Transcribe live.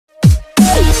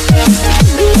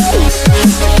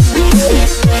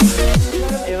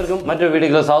മറ്റൊരു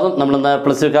വീഡിയോയിലെ സ്വാഗതം. നമ്മളിന്ന്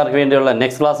പ്ലസ് ടുക്കാർക്ക് വേണ്ടിയുള്ള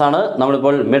നെക്സ്റ്റ് ക്ലാസ് ആണ്.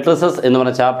 നമ്മളിപ്പോൾ മെട്രിസസ് എന്ന്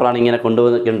പറഞ്ഞ ചാപ്റ്ററാണ് ഇങ്ങനെ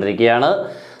കൊണ്ടുവന്നിരിക്കുകയാണ്.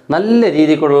 നല്ല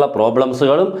രീതിക്കുള്ള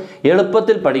പ്രോബ്ലംസുകളും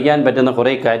എളുപ്പത്തിൽ പഠിക്കാൻ പറ്റുന്ന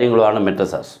കുറേ കാര്യങ്ങളുമാണ്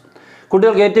മെട്രിസസ്.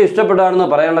 കുട്ടികൾക്ക് ഏറ്റവും ഇഷ്ടപ്പെട്ടാണെന്ന്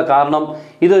പറയാനുള്ള കാരണം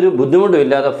ഇതൊരു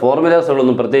ബുദ്ധിമുട്ടുമില്ലാതെ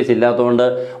ഫോർമുലാസുകളൊന്നും പ്രത്യേകിച്ച് ഇല്ലാത്തതുകൊണ്ട്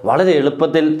വളരെ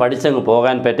എളുപ്പത്തിൽ പഠിച്ചങ്ങ്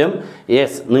പോകാൻ പറ്റും.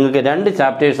 യെസ്, നിങ്ങൾക്ക് 2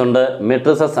 ചാപ്റ്റേഴ്സ് ഉണ്ട്,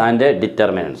 മെട്രിസസ് ആൻഡ്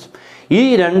ഡിറ്റർമിനൻസ്. ഈ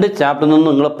 2 ചാപ്റ്ററിൽ നിന്ന്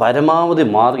നിങ്ങൾ പരമാവധി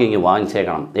മാർക്ക് ഇങ്ങ്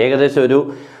വാങ്ങിച്ചേക്കണം. ഏകദേശം ഒരു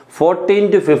 14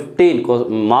 to 15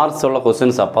 മാർക്സ് ഉള്ള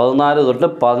ക്വസ്റ്റ്യൻസാണ്. 14 തൊട്ട്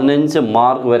 15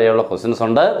 മാർക്ക് വരെയുള്ള ക്വസ്റ്റ്യൻസ്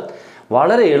ഉണ്ട്.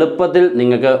 വളരെ എളുപ്പത്തിൽ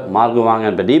നിങ്ങൾക്ക് മാർക്ക്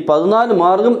വാങ്ങാൻ പറ്റും. ഈ 14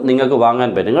 മാർക്കും നിങ്ങൾക്ക് വാങ്ങാൻ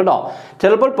പറ്റും കേട്ടോ.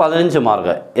 ചിലപ്പോൾ 15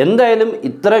 മാർക്ക് എന്തായാലും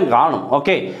ഇത്രയും കാണും.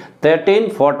 ഓക്കെ, 13,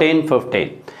 14, 15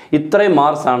 ഇത്രയും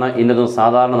മാർക്സാണ് ഇന്നതും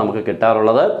സാധാരണ നമുക്ക്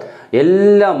കിട്ടാറുള്ളത്.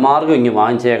 എല്ലാ മാർക്കും ഇങ്ങനെ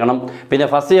വാങ്ങിച്ചേക്കണം. പിന്നെ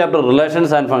first chapter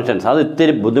relations and functions, അത്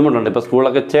ഇത്തിരി ബുദ്ധിമുട്ടുണ്ട്. ഇപ്പോൾ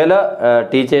സ്കൂളൊക്കെ ചില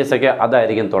ടീച്ചേഴ്സൊക്കെ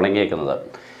അതായിരിക്കും തുടങ്ങിയേക്കുന്നത്.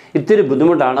 ഇത്തിരി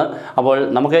ബുദ്ധിമുട്ടാണ്. അപ്പോൾ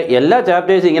നമുക്ക് എല്ലാ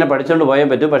ചാപ്റ്റേഴ്സും ഇങ്ങനെ പഠിച്ചുകൊണ്ട് പോയാൽ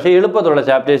പറ്റും. പക്ഷേ എളുപ്പത്തിലുള്ള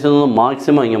ചാപ്റ്റേഴ്സിൽ നിന്ന്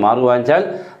മാക്സിമം ഇങ്ങനെ മാർക്ക് വാങ്ങിച്ചാൽ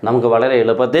നമുക്ക് വളരെ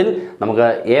എളുപ്പത്തിൽ നമുക്ക്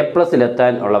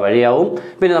A+ലെത്താൻ ഉള്ള വഴിയാവും.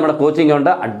 പിന്നെ നമ്മുടെ കോച്ചിങ്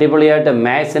ഉണ്ട്. അടിപൊളിയായിട്ട്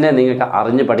മാത്സിനെ നിങ്ങൾക്ക്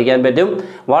അറിഞ്ഞ് പഠിക്കാൻ പറ്റും.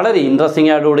 വളരെ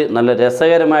ഇൻട്രസ്റ്റിംഗ് ആയിട്ടുകൂടി നല്ല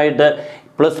രസകരമായിട്ട്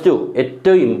 +2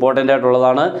 ഏറ്റവും ഇമ്പോർട്ടൻ്റ്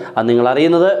ആയിട്ടുള്ളതാണ്. അത് നിങ്ങൾ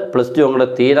അറിയുന്നത് +2 അങ്ങോട്ട്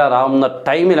തീരാറാവുന്ന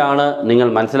ടൈമിലാണ് നിങ്ങൾ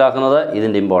മനസ്സിലാക്കുന്നത്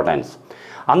ഇതിൻ്റെ ഇമ്പോർട്ടൻസ്.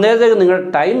 അന്നേരത്തേക്ക് നിങ്ങൾ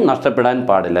ടൈം നഷ്ടപ്പെടാൻ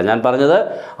പാടില്ല. ഞാൻ പറഞ്ഞത്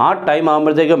ആ ടൈം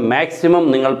ആകുമ്പോഴത്തേക്ക് മാക്സിമം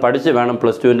നിങ്ങൾ പഠിച്ച് വേണം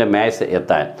 +2ൻ്റെ മാത്സ്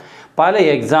എത്താൻ. പല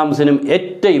എക്സാംസിനും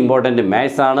ഏറ്റവും ഇമ്പോർട്ടൻറ്റ്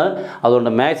മാത്സ് ആണ്. അതുകൊണ്ട്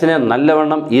മാത്സിനെ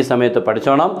നല്ലവണ്ണം ഈ സമയത്ത്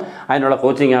പഠിച്ചോണം. അതിനുള്ള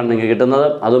കോച്ചിങ് ആണ് നിങ്ങൾക്ക് കിട്ടുന്നത്.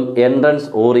 അതും എൻട്രൻസ്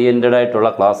ഓറിയൻറ്റഡ് ആയിട്ടുള്ള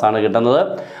ക്ലാസ്സാണ് കിട്ടുന്നത്.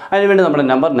 അതിനുവേണ്ടി നമ്മുടെ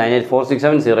നമ്പർ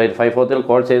 9846708543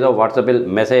 കോൾ ചെയ്തോ വാട്സപ്പിൽ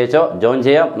മെസ്സേജ് അയച്ചോ ജോയിൻ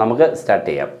ചെയ്യാം. നമുക്ക് സ്റ്റാർട്ട്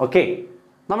ചെയ്യാം. ഓക്കെ,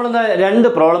 നമ്മളിന്ന് 2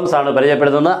 പ്രോബ്ലംസ് ആണ്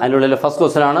പരിചയപ്പെടുത്തുന്നത്. അതിനുള്ളിൽ ഫസ്റ്റ്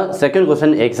ക്വസ്റ്റൻ ആണ്. സെക്കൻഡ്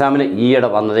ക്വസ്റ്റൻ എക്സാമിന് ഈയിടെ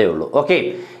വന്നതേ ഉള്ളൂ. ഓക്കെ,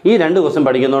 ഈ 2 ക്വസ്റ്റൻ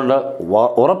പഠിക്കുന്നതുകൊണ്ട്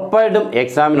ഉറപ്പായിട്ടും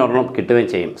എക്സാമിന് ഒരെണ്ണം കിട്ടുകയും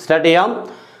ചെയ്യും. സ്റ്റാർട്ട് ചെയ്യാം.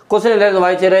 ക്വസ്റ്റൻ എല്ലാവരും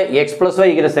വായിച്ചേരെ. x+y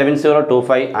 =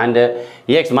 7025 and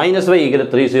x-y =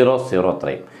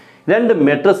 3003. 2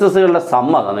 മെട്രിസസുകളുടെ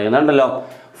സമ്മതം നിൽക്കുന്നുണ്ടല്ലോ.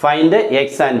 Find x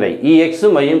and y. ഈ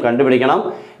എക്സും വൈയും കണ്ടുപിടിക്കണം.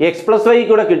 x+y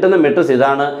കൂടെ കിട്ടുന്ന മെട്രിക്സ്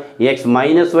ഇതാണ്,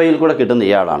 x-y കൂടെ കിട്ടുന്ന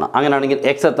ഇയാളാണ്. അങ്ങനെയാണെങ്കിൽ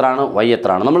x എത്രയാണ്, y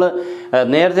എത്രയാണ്? നമ്മൾ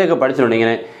നേരത്തെയൊക്കെ പഠിച്ചിട്ടുണ്ട്.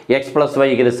 ഇങ്ങനെ x+y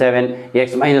 = 7,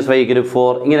 x-y =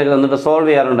 4 ഇങ്ങനെയൊക്കെ തന്നിട്ട് സോൾവ്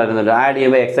ചെയ്യാറുണ്ടായിരുന്നല്ലോ. ആഡ്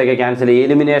ചെയ്യുമ്പോൾ x ഒക്കെ ക്യാൻസൽ ചെയ്യും.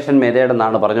 എലിമിനേഷൻ മെത്തേഡ്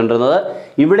എന്നാണ് പറഞ്ഞുകൊണ്ടിരുന്നത്.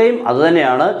 ഇവിടെയും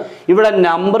അതുതന്നെയാണ്. ഇവിടെ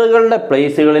നമ്പറുകളുടെ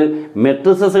പ്ലേസുകളിൽ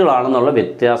മെട്രിസസുകളാണെന്നുള്ള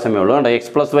വ്യത്യാസമേ ഉള്ളൂ. കണ്ടോ,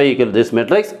 x+y = ദിസ്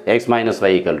മെട്രിക്സ്, x-y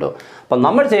 = അപ്പം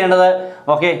നമ്മൾ ചെയ്യേണ്ടത്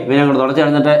ഓക്കെ, പിന്നെ അങ്ങോട്ട് തുടച്ച്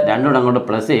കഴിഞ്ഞിട്ട് രണ്ടുകൂടെ അങ്ങോട്ട്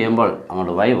പ്ലസ് ചെയ്യുമ്പോൾ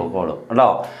അങ്ങോട്ട് y പൊക്കോളും കേട്ടോ.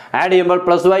 ആഡ് ചെയ്യുമ്പോൾ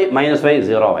 +y -y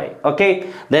 0y. Okay,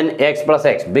 then x plus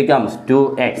x becomes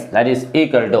 2x, that is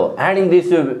equal to, adding these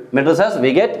two matrices we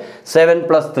get 7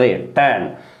 plus 3 10,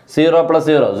 0 plus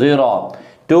 0 0,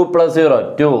 2 plus 0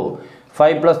 2,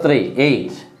 5 plus 3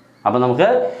 8. അപ്പം നമുക്ക്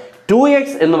 2x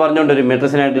എന്ന് പറഞ്ഞുകൊണ്ടൊരു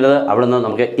മെട്രിക്സിനായിട്ടുള്ളത്. അവിടെ നിന്ന്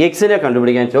നമുക്ക് എക്സിനെ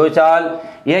കണ്ടുപിടിക്കാൻ ചോദിച്ചാൽ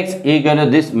x =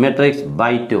 this matrix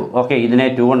by 2. Okay, ഇതിനെ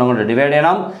 2 കൊണ്ട് അങ്ങോട്ട് ഡിവൈഡ്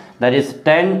ചെയ്യണം. That is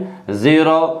 10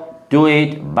 0 2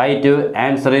 8 by 2.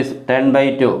 Answer is 10 by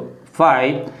 2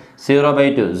 5, 0 by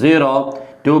 2 0,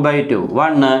 2 by 2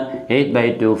 1, 8 by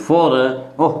 2 4.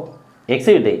 Oh, X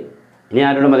കിട്ടി. ഇനി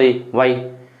ആരോട് മതി? y.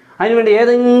 അതിനുവേണ്ടി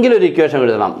ഏതെങ്കിലും ഒരു ഇക്വേഷൻ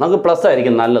എഴുതണം. നമുക്ക് പ്ലസ്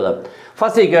ആയിരിക്കും നല്ലത്.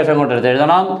 ഫസ്റ്റ് ഇക്വേഷൻ കൊണ്ട് എടുത്ത്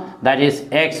എഴുതണം. That is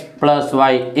x +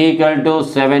 y =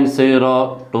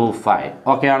 7025.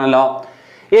 Okay ആണല്ലോ.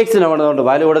 എക്സിന് കൊണ്ട്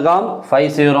വാല്യൂ കൊടുക്കാം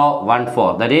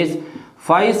 5014. That is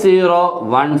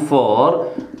 5014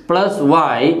 +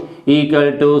 y =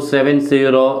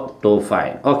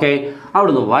 7025. ഓക്കെ,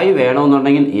 അവിടുന്ന് y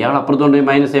വേണമെന്നുണ്ടെങ്കിൽ ഇയാൾ അപ്പുറത്തോണ്ട്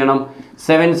മൈനസ് ചെയ്യണം.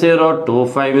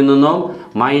 7025 നിന്നും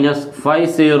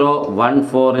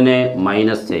 -5014നെ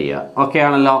മൈനസ് ചെയ്യുക. ഓക്കെ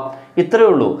ആണല്ലോ. ഇത്രയേ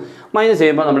ഉള്ളൂ. മൈനസ്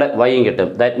ചെയ്യുമ്പോൾ നമ്മുടെ വൈയും കിട്ടും.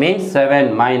 ദാറ്റ് മീൻസ് 7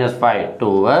 - 5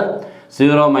 2,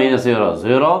 0 - 0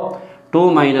 0, 2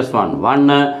 - 1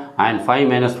 1 ആൻഡ്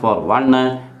 5 - 4 1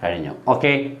 കഴിഞ്ഞു.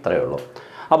 ഓക്കെ, ഇത്രയേ ഉള്ളൂ.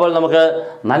 അപ്പോൾ നമുക്ക്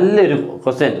നല്ലൊരു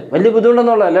ക്വസ്റ്റ്യൻ, വലിയ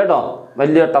ബുദ്ധിമുട്ടൊന്നുമുള്ളതല്ല കേട്ടോ,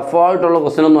 വലിയ ടഫായിട്ടുള്ള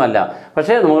ക്വസ്റ്റ്യനൊന്നും അല്ല.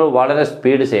 പക്ഷേ നമ്മൾ വളരെ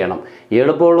സ്പീഡ് ചെയ്യണം.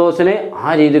 എളുപ്പമുള്ള ക്വസ്റ്റ്യനെ ആ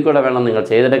രീതിയിൽ കൂടെ വേണം നിങ്ങൾ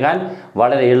ചെയ്തെടുക്കാൻ.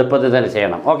 വളരെ എളുപ്പത്തിൽ തന്നെ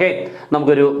ചെയ്യണം. ഓക്കെ,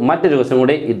 നമുക്കൊരു മറ്റൊരു ക്വസ്റ്റ്യൻ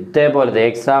കൂടി ഇതേപോലത്തെ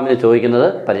എക്സാമിന് ചോദിക്കുന്നത്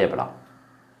പരിചയപ്പെടാം.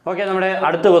 ഓക്കെ, നമ്മുടെ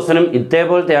അടുത്ത ക്വസ്റ്റ്യനും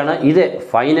ഇതേപോലത്തെയാണ്. ഇത്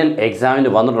ഫൈനൽ എക്സാമിന്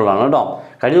വന്നിട്ടുള്ളതാണ് കേട്ടോ.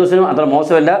 കഴിഞ്ഞ ക്വസ്റ്റ്യനും അത്ര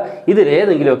മോശമല്ല.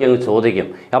 ഇതിലേതെങ്കിലുമൊക്കെ അങ്ങ് ചോദിക്കും.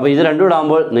 അപ്പോൾ ഇത് രണ്ടും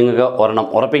ഇടാകുമ്പോൾ നിങ്ങൾക്ക് ഒരെണ്ണം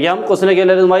ഉറപ്പിക്കാം. ക്വസ്റ്റ്യനൊക്കെ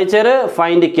എല്ലാവരും വായിച്ചേര്.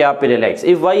 Find capital X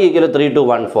if y =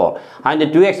 3214 and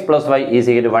 2x + y =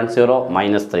 10 -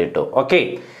 32. Okay,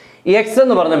 X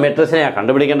എന്ന് പറഞ്ഞ മെട്രിക്സിനെയാണ്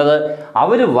കണ്ടുപിടിക്കേണ്ടത്.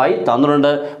 അവർ വൈ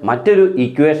തന്നിട്ടുണ്ട്, മറ്റൊരു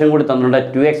ഇക്വേഷൻ കൂടി തന്നിട്ടുണ്ട്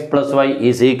 2x + y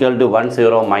 = 10 -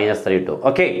 32.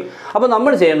 ഓക്കെ, അപ്പോൾ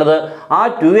നമ്മൾ ചെയ്യേണ്ടത് ആ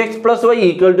 2x + y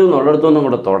 = എന്നുള്ളിടത്തുനിന്നും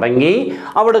കൂടെ തുടങ്ങി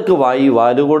അവിടേക്ക് y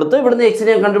വാല്യൂ കൊടുത്ത് ഇവിടുന്ന്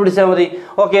എക്സിനെ കണ്ടുപിടിച്ചാൽ മതി.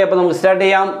 ഓക്കെ, അപ്പോൾ നമുക്ക് സ്റ്റാർട്ട്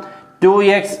ചെയ്യാം.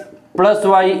 2x +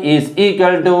 y =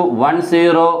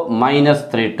 10 -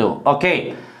 32. Okay,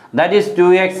 that is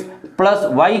 2x plus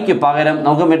വൈക്ക് പകരം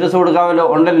നമുക്ക് മെട്രിക്സ് കൊടുക്കാമല്ലോ,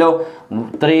 ഉണ്ടല്ലോ.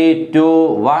 3, 2,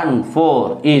 1, 4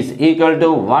 =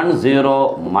 10 -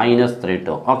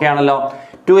 32. ഓക്കെ ആണല്ലോ.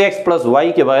 2x +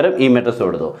 വൈക്ക് പകരം ഈ മെട്രിക്സ്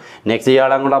കൊടുത്തു. നെക്സ്റ്റ്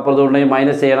ഇയാളെ അങ്ങോട്ട് അപ്പുറത്തുകൊണ്ടെങ്കിൽ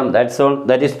മൈനസ് ചെയ്യണം. That's all.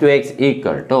 That is 2x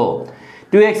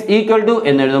 =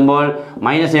 എന്ന് എഴുതുമ്പോൾ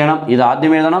മൈനസ് ചെയ്യണം. ഇത്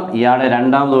ആദ്യം എഴുതണം, ഇയാളെ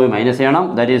രണ്ടാമത് പോയി മൈനസ് ചെയ്യണം.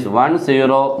 That is 10 -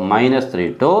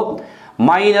 32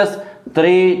 -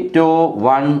 3, 2,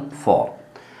 1, 4.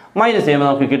 മൈനസ് ചെയ്യുമ്പോൾ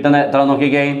നമുക്ക് കിട്ടുന്ന എത്ര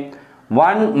നോക്കിക്കേ.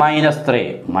 1 - 3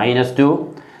 -2,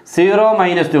 0 -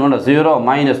 2 കൊണ്ട് 0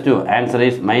 - 2, answer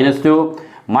is -2,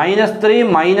 -3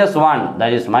 - 1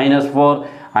 that is -4,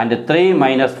 and 3 -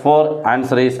 4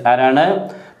 answer is ആരാണ്?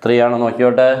 3 ആണ്.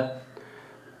 നോക്കിയോട്ടെ,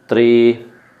 3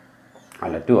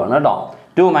 അല്ല 2 ആണ് കേട്ടോ.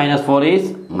 2 - 4 ഈസ്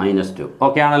 -2.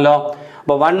 ഓക്കെ ആണല്ലോ.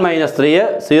 അപ്പോൾ 1 - 3,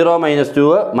 0 - 2,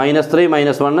 -3 -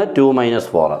 1, 2 -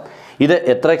 4. ഇത്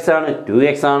എത്ര x ആണ്?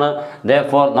 2x ആണ്.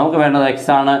 therefore നമുക്ക് വേണ്ടത് x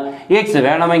ആണ്. x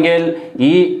വേണമെങ്കിൽ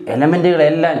ഈ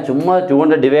എലമെൻറ്റുകളെല്ലാം ചുമ്മാ 2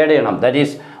 കൊണ്ട് ഡിവൈഡ് ചെയ്യണം. That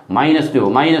is -2,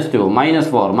 -2,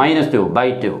 -4,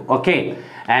 -2/2. Okay,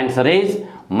 answer is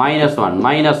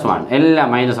 -1 എല്ലാം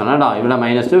 -1 കേട്ടോ. ഇവിടെ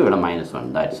 -2, ഇവിടെ -1.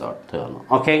 ദാറ്റ്സ് ഓൾ, തീർന്നു.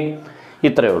 ഓക്കെ,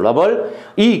 ഇത്രയേ ഉള്ളൂ. അപ്പോൾ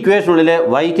ഈ ഇക്വേഷനുള്ളിൽ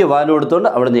വൈക്ക് വാല്യൂ എടുത്തുകൊണ്ട്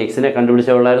അവിടുന്ന് എക്സിനെ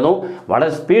കണ്ടുപിടിച്ചുള്ളായിരുന്നു.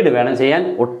 വളരെ സ്പീഡ് വേണം ചെയ്യാൻ,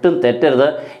 ഒട്ടും തെറ്റരുത്.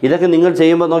 ഇതൊക്കെ നിങ്ങൾ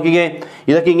ചെയ്യുമ്പോൾ നോക്കിക്കേ,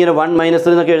 ഇതൊക്കെ ഇങ്ങനെ 1 -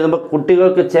 3 എന്നൊക്കെ എഴുതുമ്പോൾ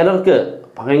കുട്ടികൾക്ക് ചിലർക്ക്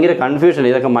ഭയങ്കര കൺഫ്യൂഷൻ.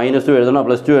 ഇതൊക്കെ -2 എഴുതണോ,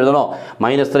 +2 എഴുതണോ,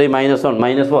 -3, -1,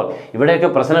 -4 ഇവിടെയൊക്കെ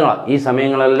പ്രശ്നങ്ങളാണ്. ഈ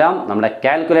സമയങ്ങളെല്ലാം നമ്മുടെ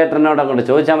കാൽക്കുലേറ്ററിനോട് അങ്ങോട്ട്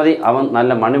ചോദിച്ചാൽ മതി. അവൻ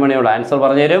നല്ല മണിയോട് ആൻസർ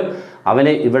പറഞ്ഞു തരും.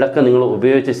 അവനെ ഇവിടൊക്കെ നിങ്ങൾ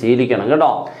ഉപയോഗിച്ച് ശീലിക്കണം കേട്ടോ.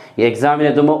 ഈ എക്സാമിന്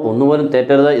എത്തുമ്പോൾ ഒന്നുപോലും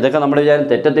തെറ്റരുത്. ഇതൊക്കെ നമ്മുടെ വിചാരം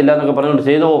തെറ്റത്തില്ല എന്നൊക്കെ പറഞ്ഞുകൊണ്ട്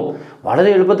ചെയ്തു പോകും. വളരെ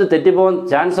എളുപ്പത്തിൽ തെറ്റിപ്പോകാൻ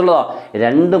ചാൻസ് ഉള്ളതാണ്.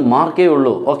 2 മാർക്കേ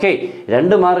ഉള്ളൂ. ഓക്കെ,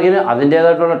 2 മാർക്കിന്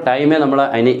അതിൻ്റേതായിട്ടുള്ള ടൈമേ നമ്മൾ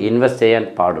അതിന് ഇൻവെസ്റ്റ് ചെയ്യാൻ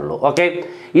പാടുള്ളൂ. ഓക്കെ,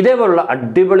 ഇതേപോലുള്ള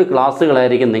അടിപൊളി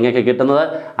ക്ലാസ്സുകളായിരിക്കും നിങ്ങൾക്ക് കിട്ടുന്നത്.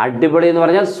 അടിപൊളി എന്ന്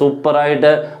പറഞ്ഞാൽ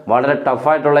സൂപ്പറായിട്ട്, വളരെ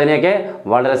ടഫായിട്ടുള്ളതിനെയൊക്കെ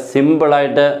വളരെ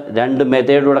സിമ്പിളായിട്ട് 2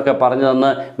 മെത്തേഡിലൂടെയൊക്കെ പറഞ്ഞു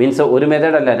തന്ന്, മീൻസ് ഒരു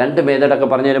മെത്തേഡല്ല 2 മെത്തേഡൊക്കെ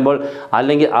പറഞ്ഞു തരുമ്പോൾ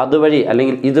അല്ലെങ്കിൽ അതുവഴി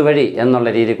അല്ലെങ്കിൽ ഇതുവഴി എന്നുള്ള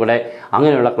രീതിയിൽ കൂടെ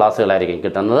അങ്ങനെയുള്ള ക്ലാസ്സുകളായിരിക്കും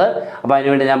കിട്ടുന്നത്. അപ്പോൾ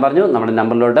അതിനുവേണ്ടി ഞാൻ പറഞ്ഞു, നമ്മുടെ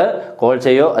നമ്പറിലോട്ട് കോൾ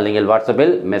ചെയ്യോ അല്ലെങ്കിൽ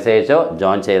വാട്സപ്പിൽ മെസ്സേജോ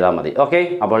ജോയിൻ ചെയ്താൽ മതി. ഓക്കെ,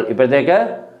 അപ്പോൾ ഇപ്പോഴത്തേക്ക്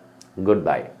ഗുഡ്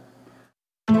ബൈ.